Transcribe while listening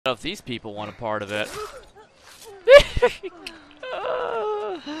know if these people want a part of it.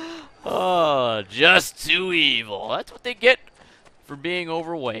 Oh, just too evil. That's what they get for being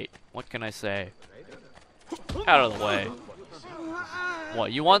overweight. What can I say? Out of the way.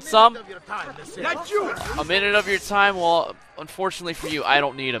 What, you want some? A minute of your time? Well, unfortunately for you, I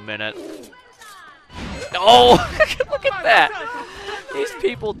don't need a minute. Oh, look at that. These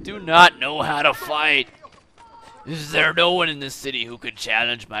people do not know how to fight. Is there no one in this city who could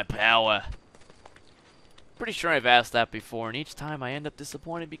challenge my power? Pretty sure I've asked that before, and each time I end up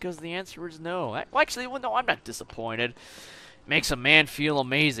disappointed because the answer is no. Well, actually, well, no, I'm not disappointed. It makes a man feel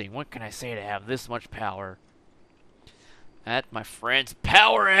amazing. What can I say to have this much power? That, my friends,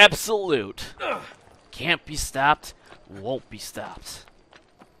 power absolute. Can't be stopped, won't be stopped.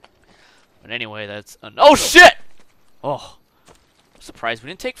 But anyway, that's oh shit! Oh, I'm surprised we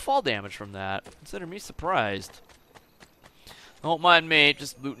didn't take fall damage from that. Consider me surprised. Don't mind me,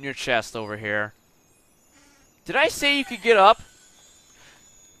 just looting your chest over here. Did I say you could get up?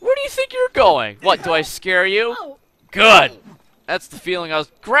 Where do you think you're going? What, do I scare you? Good! That's the feeling I was...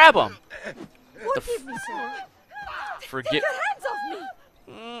 Grab him! Forget... Take your hands off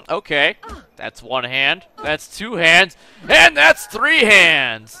me! Okay. That's one hand. That's two hands. And that's three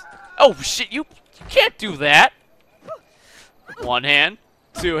hands! Oh, shit, you can't do that! One hand,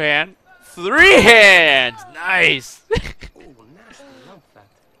 two hand, three hands! Nice!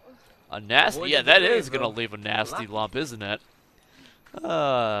 A nasty? Yeah, that is gonna leave a nasty lump, isn't it?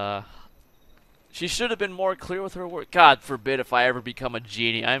 She should have been more clear with her work. God forbid if I ever become a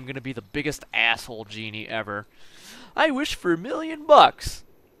genie, I'm gonna be the biggest asshole genie ever. I wish for $1 million.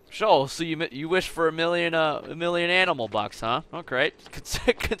 So you wish for a million animal bucks, huh? Okay,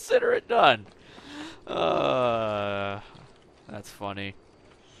 consider it done. That's funny.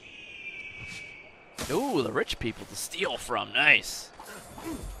 Ooh, the rich people to steal from. Nice.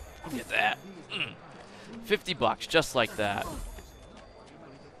 Look at that. $50, just like that.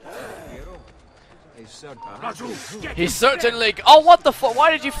 He's certainly. Oh, what the fuck?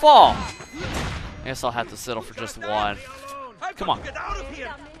 Why did you fall? I guess I'll have to settle for just one. Come on.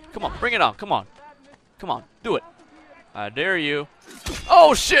 Come on, bring it on. Come on. Come on, do it. I dare you.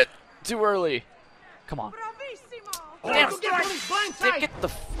 Oh, shit! Too early. Come on. Damn. Get the.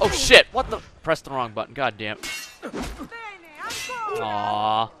 Oh, shit. What the? Pressed the wrong button. God damn.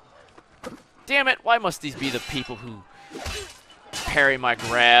 Aww. Damn it, why must these be the people who parry my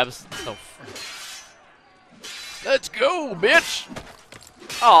grabs? No. Let's go, bitch!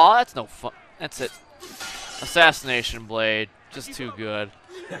 Aw, that's no fun. That's it. Assassination blade. Just too good.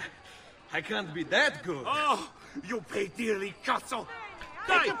 I can't be that good. Oh, you pay dearly, Castle.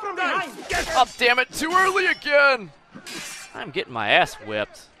 Take it from behind. Oh, damn it, too early again! I'm getting my ass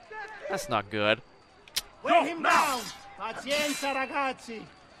whipped. That's not good. Weigh him down. Pazienza, ragazzi.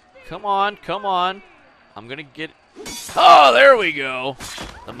 Come on, come on. I'm gonna get... Oh, there we go.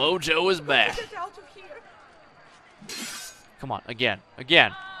 The mojo is back. Get out of here. Come on, again,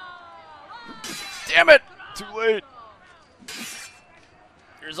 again. Damn it! Too late.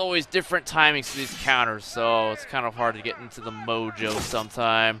 There's always different timings to these counters, so it's kind of hard to get into the mojo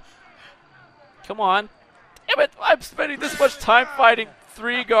sometime. Come on. Damn it! I'm spending this much time fighting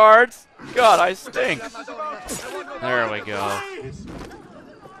 3 guards. God, I stink. There we go.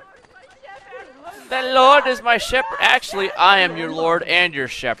 The Lord is my shepherd. Actually, I am your Lord and your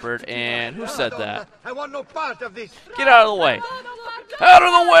shepherd. And who said that? I want no part of this. Get out of the way. Out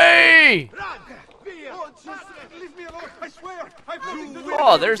of the way!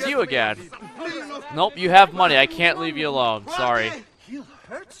 Oh, there's you again. Nope, you have money. I can't leave you alone. Sorry. He'll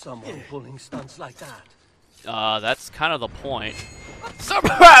hurt someone pulling stunts like that. That's kind of the point.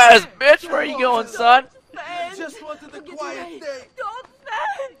 Surprise, bitch! Where are you going, son? Just wanted a quiet day. Don't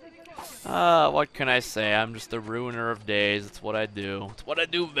What can I say? I'm just a ruiner of days. It's what I do. It's what I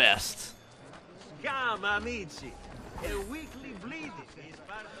do best. Come, amici. A weekly bleeding is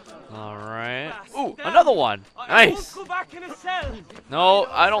part of Alright. Ooh, another one! Nice! Go back in a cell. No,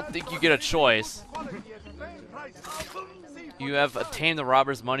 I don't think you get a choice. You have obtained the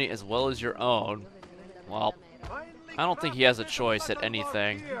robber's money as well as your own. Well, I don't think he has a choice at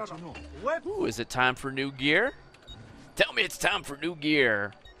anything. Ooh, is it time for new gear? Tell me it's time for new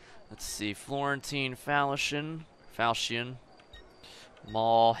gear. Let's see, Florentine Falchion.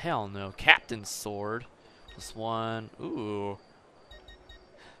 Maul, hell no. Captain's sword. This one, ooh.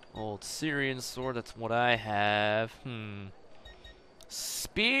 Old Syrian sword, that's what I have.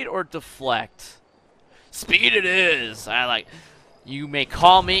 Speed or deflect? Speed it is! I like. You may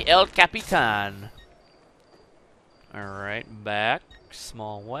call me El Capitan. Alright, back.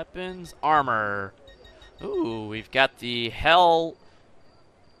 Small weapons. Armor. Ooh, we've got the Hell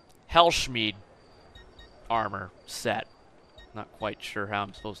Hellschmied armor set. Not quite sure how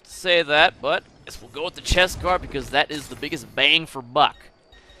I'm supposed to say that, but I guess we'll go with the chest guard because that is the biggest bang for buck.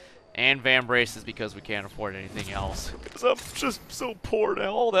 And Van Braces because we can't afford anything else. Because I'm just so poor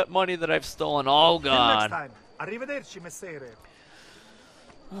now. All that money that I've stolen, all gone. time. Arrivederci, messere.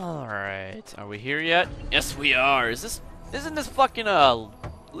 Alright, are we here yet? Yes, we are. Isn't this fucking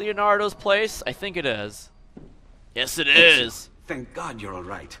Leonardo's place? I think it is. Yes, it is. Thank God you're all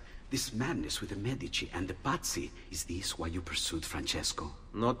right. This madness with the Medici and the Pazzi, is this why you pursued Francesco?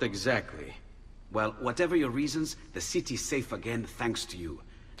 Not exactly. Well, whatever your reasons, the city's safe again thanks to you.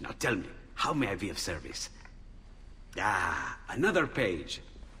 Now tell me, how may I be of service? Ah, another page.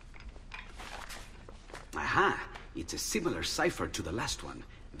 Aha, it's a similar cipher to the last one.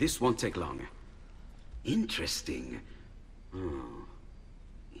 This won't take long. Interesting. Oh,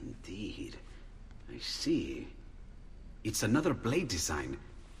 indeed. I see. It's another blade design.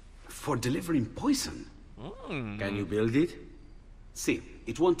 For delivering poison. Can you build it? See,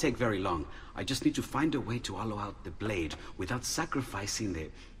 it won't take very long. I just need to find a way to hollow out the blade without sacrificing the...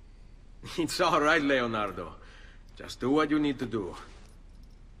 It's all right, Leonardo. Just do what you need to do.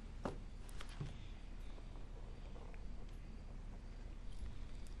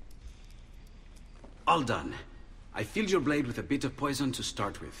 All done. I filled your blade with a bit of poison to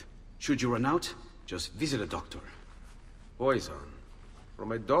start with. Should you run out, just visit a doctor. Poison?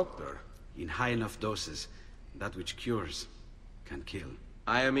 From a doctor? In high enough doses, that which cures can kill.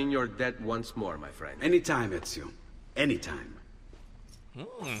 I am in your debt once more, my friend. Anytime, Ezio. Anytime.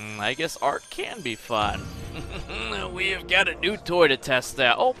 I guess art can be fun. We have got a new toy to test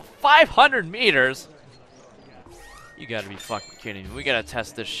out. Oh, 500 meters? You gotta be fucking kidding me. We gotta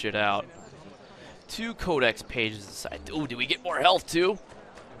test this shit out. 2 codex pages inside. Ooh, do we get more health too?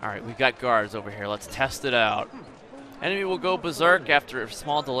 Alright, we got guards over here. Let's test it out. Enemy will go berserk after a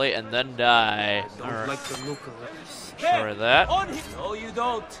small delay and then die. Alright. Like the look of this. Try that. No, you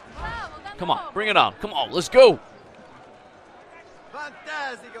don't. Come on, bring it on. Come on, let's go.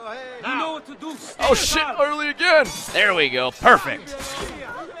 Fantastico, hey! You know what to do. Oh shit, early again. There we go. Perfect.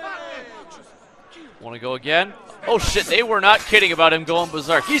 Want to go again? Oh shit, they were not kidding about him going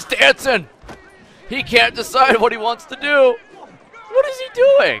berserk. He's dancing. He can't decide what he wants to do. What is he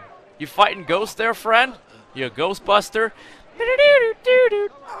doing? You fighting ghosts there, friend? You a ghostbuster?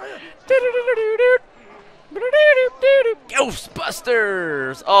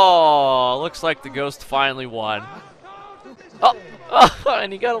 Ghostbusters! Oh, looks like the ghost finally won. Oh,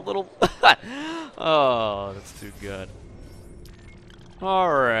 and he got a little... Oh, that's too good.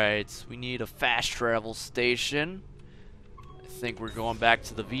 Alright, we need a fast travel station. I think we're going back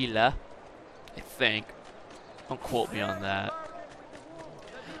to the villa. I think. Don't quote me on that.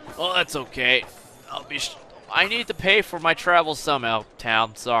 Oh, that's okay. I need to pay for my travel somehow,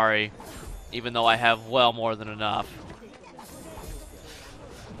 town. Sorry. Even though I have well more than enough.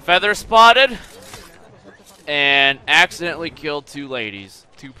 Feather spotted. And accidentally killed 2 ladies.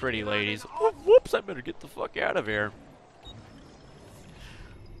 2 pretty ladies. Whoops, I better get the fuck out of here.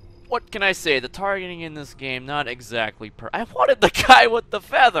 What can I say? The targeting in this game, not exactly I wanted the guy with the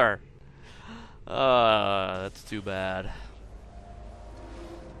feather. That's too bad.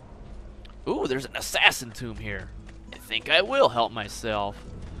 Ooh, there's an assassin tomb here. I think I will help myself.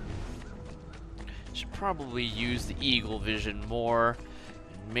 Should probably use the eagle vision more.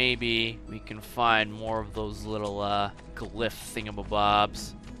 Maybe we can find more of those little glyph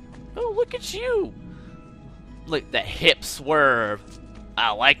thingamabobs. Oh, look at you! Look, that hip swerve.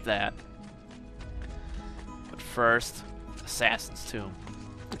 I like that. But first, assassin's tomb.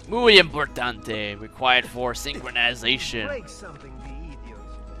 Muy importante. Required for synchronization. Break something, the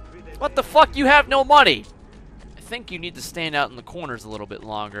idiots. What the fuck? You have no money! I think you need to stand out in the corners a little bit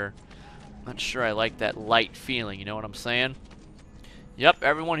longer. Not sure I like that light feeling, you know what I'm saying? Yep,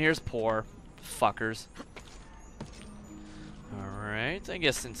 everyone here's poor. Fuckers. Alright, I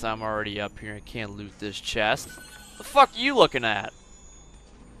guess since I'm already up here, I can't loot this chest. The fuck are you looking at?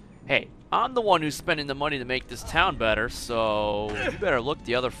 Hey, I'm the one who's spending the money to make this town better, so you better look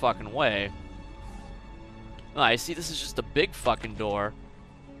the other fucking way. Oh, I see this is just a big fucking door.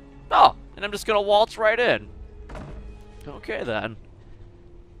 Oh, and I'm just gonna waltz right in. Okay then.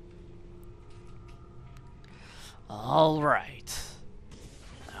 Alright.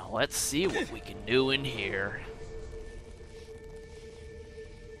 Now let's see what we can do in here.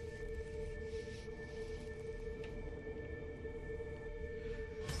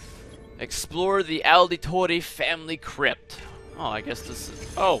 Explore the Auditore family crypt. Oh, I guess this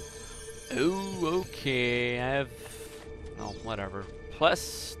is... Oh. Oh, okay. I have... Oh, whatever.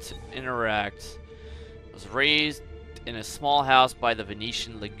 Plus to interact. Was raised in a small house by the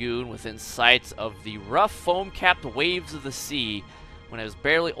Venetian lagoon within sight of the rough foam-capped waves of the sea. When I was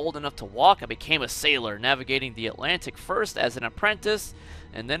barely old enough to walk, I became a sailor, navigating the Atlantic first as an apprentice,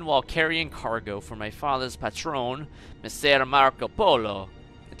 and then while carrying cargo for my father's patron, Messer Marco Polo.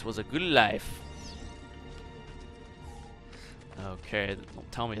 It was a good life. Okay,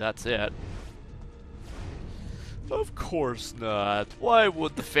 don't tell me that's it. Of course not. Why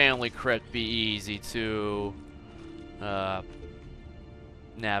would the family crypt be easy to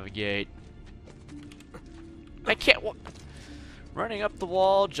navigate? I can't. Running up the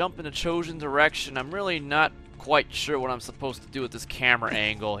wall, jump in a chosen direction. I'm really not quite sure what I'm supposed to do with this camera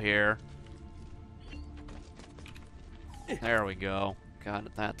angle here. There we go. Got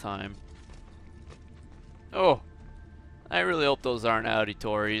it that time. Oh, I really hope those aren't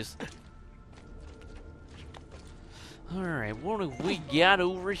auditories. Alright, what have we got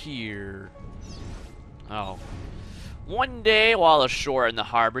over here? Oh. One day, while ashore in the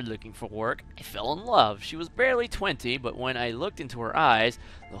harbor looking for work, I fell in love. She was barely 20, but when I looked into her eyes,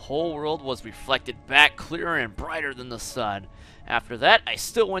 the whole world was reflected back clearer and brighter than the sun. After that, I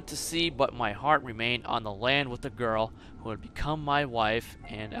still went to sea, but my heart remained on the land with the girl who would become my wife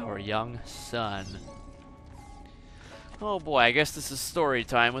and our young son. Oh boy, I guess this is story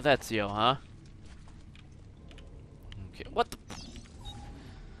time with Ezio, huh? Okay, what the...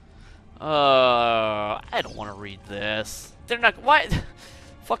 I don't want to read this. They're not... Why?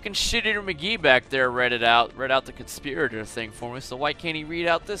 Fucking Shit-Eater McGee back there read out the conspirator thing for me, so why can't he read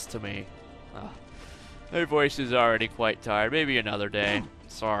out this to me? My voice is already quite tired. Maybe another day.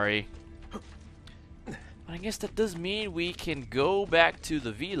 Sorry. But I guess that does mean we can go back to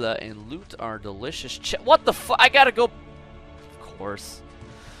the villa and loot our delicious what the fuck? I gotta go... Of course.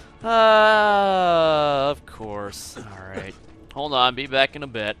 Of course. Alright. Hold on, be back in a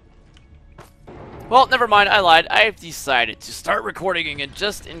bit. Well, never mind, I lied. I've decided to start recording again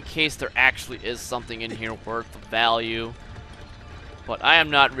just in case there actually is something in here worth the value. But I am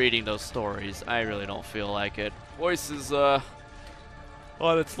not reading those stories. I really don't feel like it. Voice is, on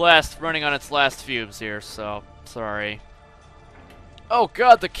its running on its last fumes here, so, sorry. Oh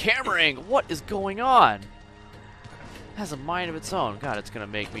god, the camera angle! What is going on? It has a mind of its own. God, it's gonna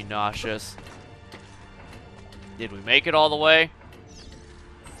make me nauseous. Did we make it all the way?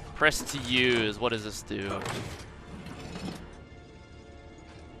 Press to use. What does this do?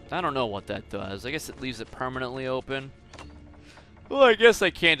 I don't know what that does. I guess it leaves it permanently open. Well, I guess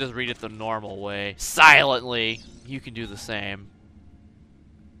I can't just read it the normal way. Silently. You can do the same.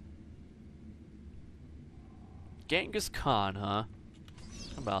 Genghis Khan, huh?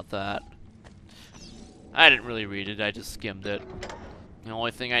 How about that? I didn't really read it. I just skimmed it. The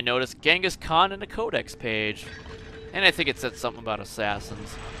only thing I noticed, Genghis Khan in a codex page. And I think it said something about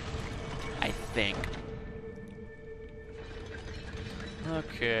assassins. I think.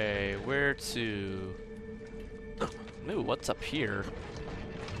 Okay, where to? Ooh, what's up here?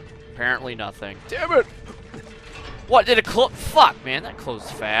 Apparently nothing. Damn it! What, did it close? Fuck, man, that closed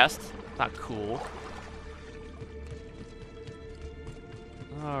fast. Not cool.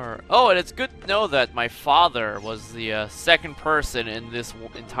 Alright. Oh, and it's good to know that my father was the second person in this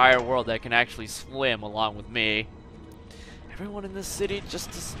entire world that can actually swim along with me. Everyone in this city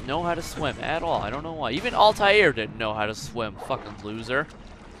just doesn't know how to swim at all. I don't know why. Even Altair didn't know how to swim. Fucking loser.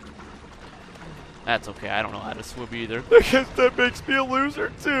 That's okay. I don't know how to swim either. I guess that makes me a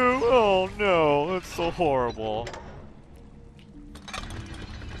loser too. Oh no. That's so horrible.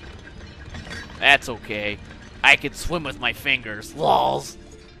 That's okay. I can swim with my fingers. Lols.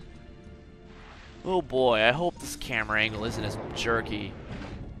 Oh boy. I hope this camera angle isn't as jerky.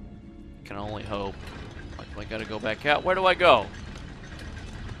 Can only hope. I gotta go back out. Where do I go?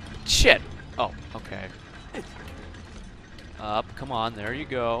 Shit. Oh, okay. Up. Come on. There you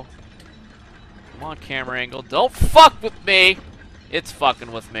go. Come on, camera angle. Don't fuck with me! It's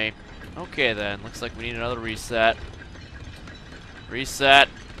fucking with me. Okay, then. Looks like we need another reset. Reset.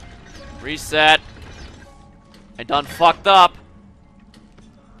 Reset. I done fucked up.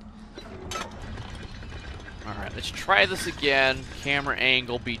 Alright, let's try this again. Camera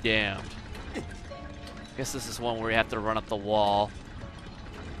angle be damned. Guess this is one where we have to run up the wall.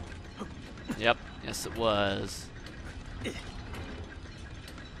 Yep, yes it was.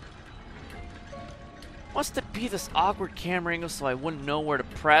 Must it be this awkward camera angle so I wouldn't know where to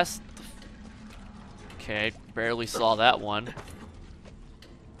press? Okay, barely saw that one.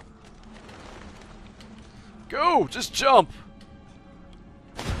 Go! Just jump!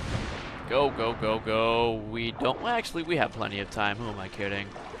 Go, go, go, go. We don't... Well, actually, we have plenty of time. Who am I kidding?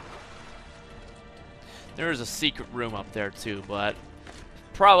 There is a secret room up there, too, but...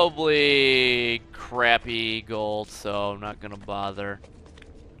 probably crappy gold, so I'm not gonna bother.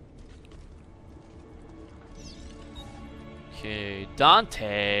 Okay,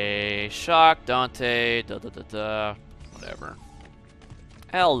 Dante. Shock, Dante. Da da da da. Whatever.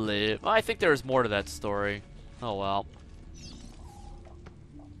 I'll live. I think there's more to that story. Oh well.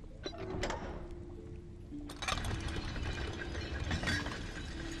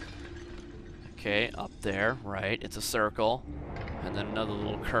 Okay, up there, right. It's a circle. And then another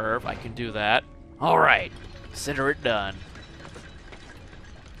little curve. I can do that. Alright. Consider it done.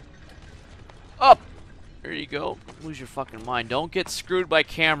 Up! There you go. Lose your fucking mind. Don't get screwed by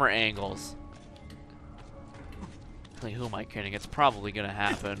camera angles. Like, who am I kidding? It's probably gonna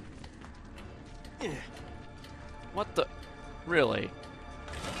happen. What the? Really?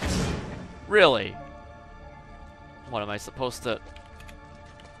 Really? What am I supposed to...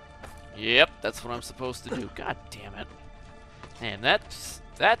 Yep, that's what I'm supposed to do. God damn it. Man,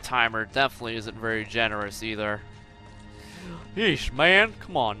 that timer definitely isn't very generous either. Yeesh, man.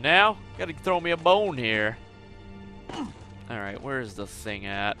 Come on now. Gotta throw me a bone here. Alright, where is the thing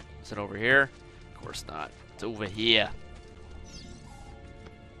at? Is it over here? Of course not. It's over here.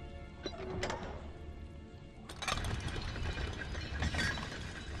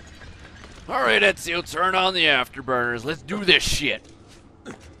 Alright, Ezio, turn on the afterburners. Let's do this shit.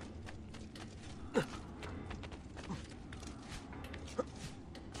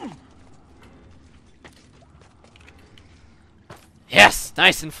 Yes!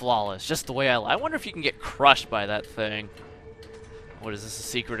 Nice and flawless. Just the way I wonder if you can get crushed by that thing. What is this, a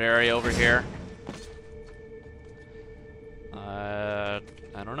secret area over here? I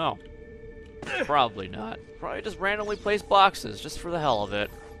don't know. Probably not. Probably just randomly place boxes, just for the hell of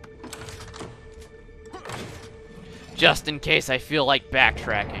it. Just in case I feel like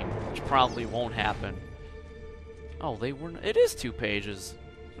backtracking, which probably won't happen. Oh, they were. It is 2 pages.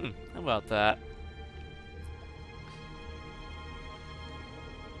 How about that?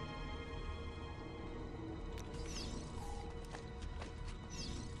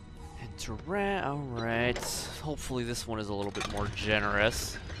 Alright. Hopefully this one is a little bit more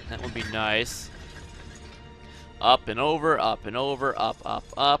generous. That would be nice. Up and over, up and over, up, up,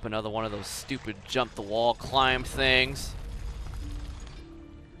 up. Another one of those stupid jump the wall climb things.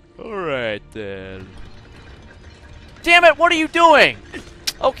 Alright then. Damn it, what are you doing?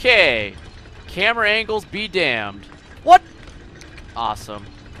 Okay. Camera angles be damned. What? Awesome.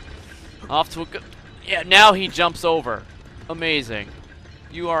 Off to a good... Yeah, now he jumps over. Amazing.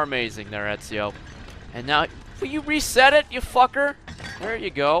 You are amazing there, Ezio. And now, will you reset it, you fucker? There you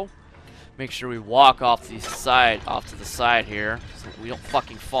go. Make sure we walk off to the side here, so we don't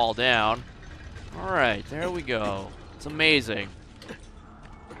fucking fall down. Alright, there we go. It's amazing.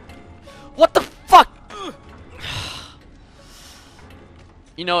 What the fuck?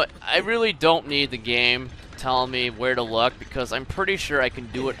 You know, I really don't need the game telling me where to look, because I'm pretty sure I can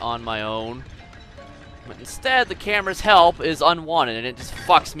do it on my own. But instead, the camera's help is unwanted, and it just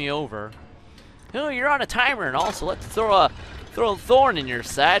fucks me over. Oh, you're on a timer, and also let's throw a thorn in your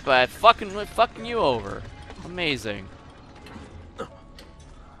side by fucking you over. Amazing.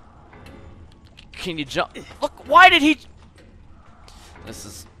 Can you jump? Look, why did he? This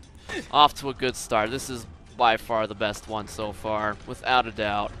is off to a good start. This is by far the best one so far, without a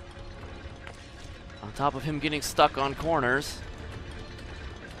doubt. On top of him getting stuck on corners.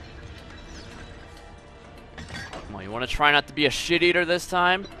 Come on, you want to try not to be a shit eater this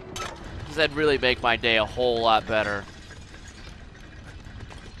time? Because that'd really make my day a whole lot better.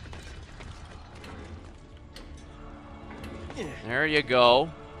 There you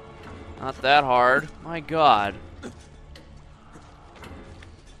go. Not that hard. My God.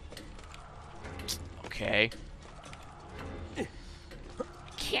 Okay.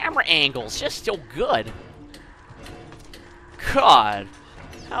 Camera angles, just so good. God.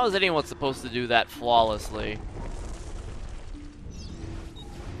 How is anyone supposed to do that flawlessly?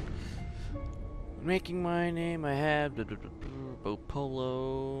 Making my name, I have Bo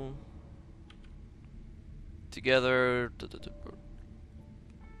Polo together.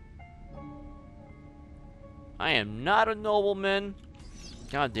 I am not a nobleman.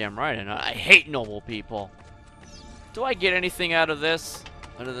 Goddamn right, and I hate noble people. Do I get anything out of this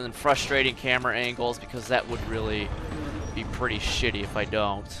other than frustrating camera angles? Because that would really be pretty shitty if I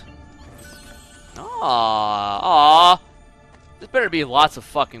don't. Aww. There better be lots of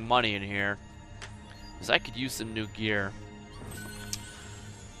fucking money in here. Because I could use some new gear.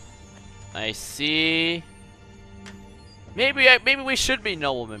 I see. Maybe we should be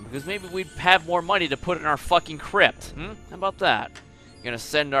noblemen, because maybe we'd have more money to put in our fucking crypt. How about that? Gonna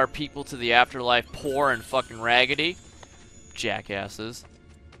send our people to the afterlife poor and fucking raggedy? Jackasses.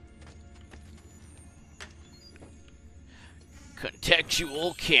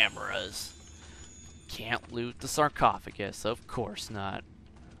 Contextual cameras. Can't loot the sarcophagus, of course not.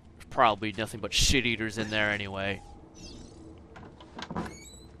 There's probably nothing but shit eaters in there anyway.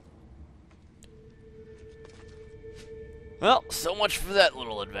 Well, so much for that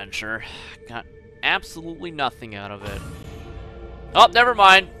little adventure. Got absolutely nothing out of it. Oh, never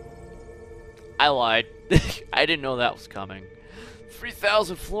mind. I lied. I didn't know that was coming.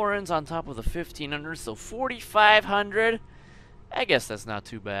 3,000 florins on top of the 1,500, so 4,500. I guess that's not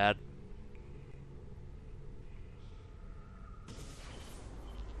too bad.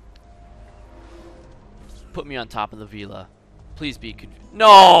 Put me on top of the villa. Please be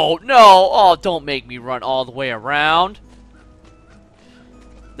No! No! Oh, don't make me run all the way around.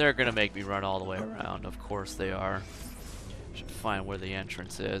 They're gonna make me run all the way around. Of course they are. Should find where the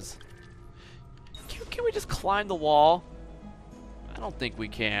entrance is. Can we just climb the wall? I don't think we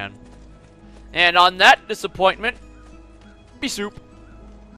can. And on that disappointment, be soup.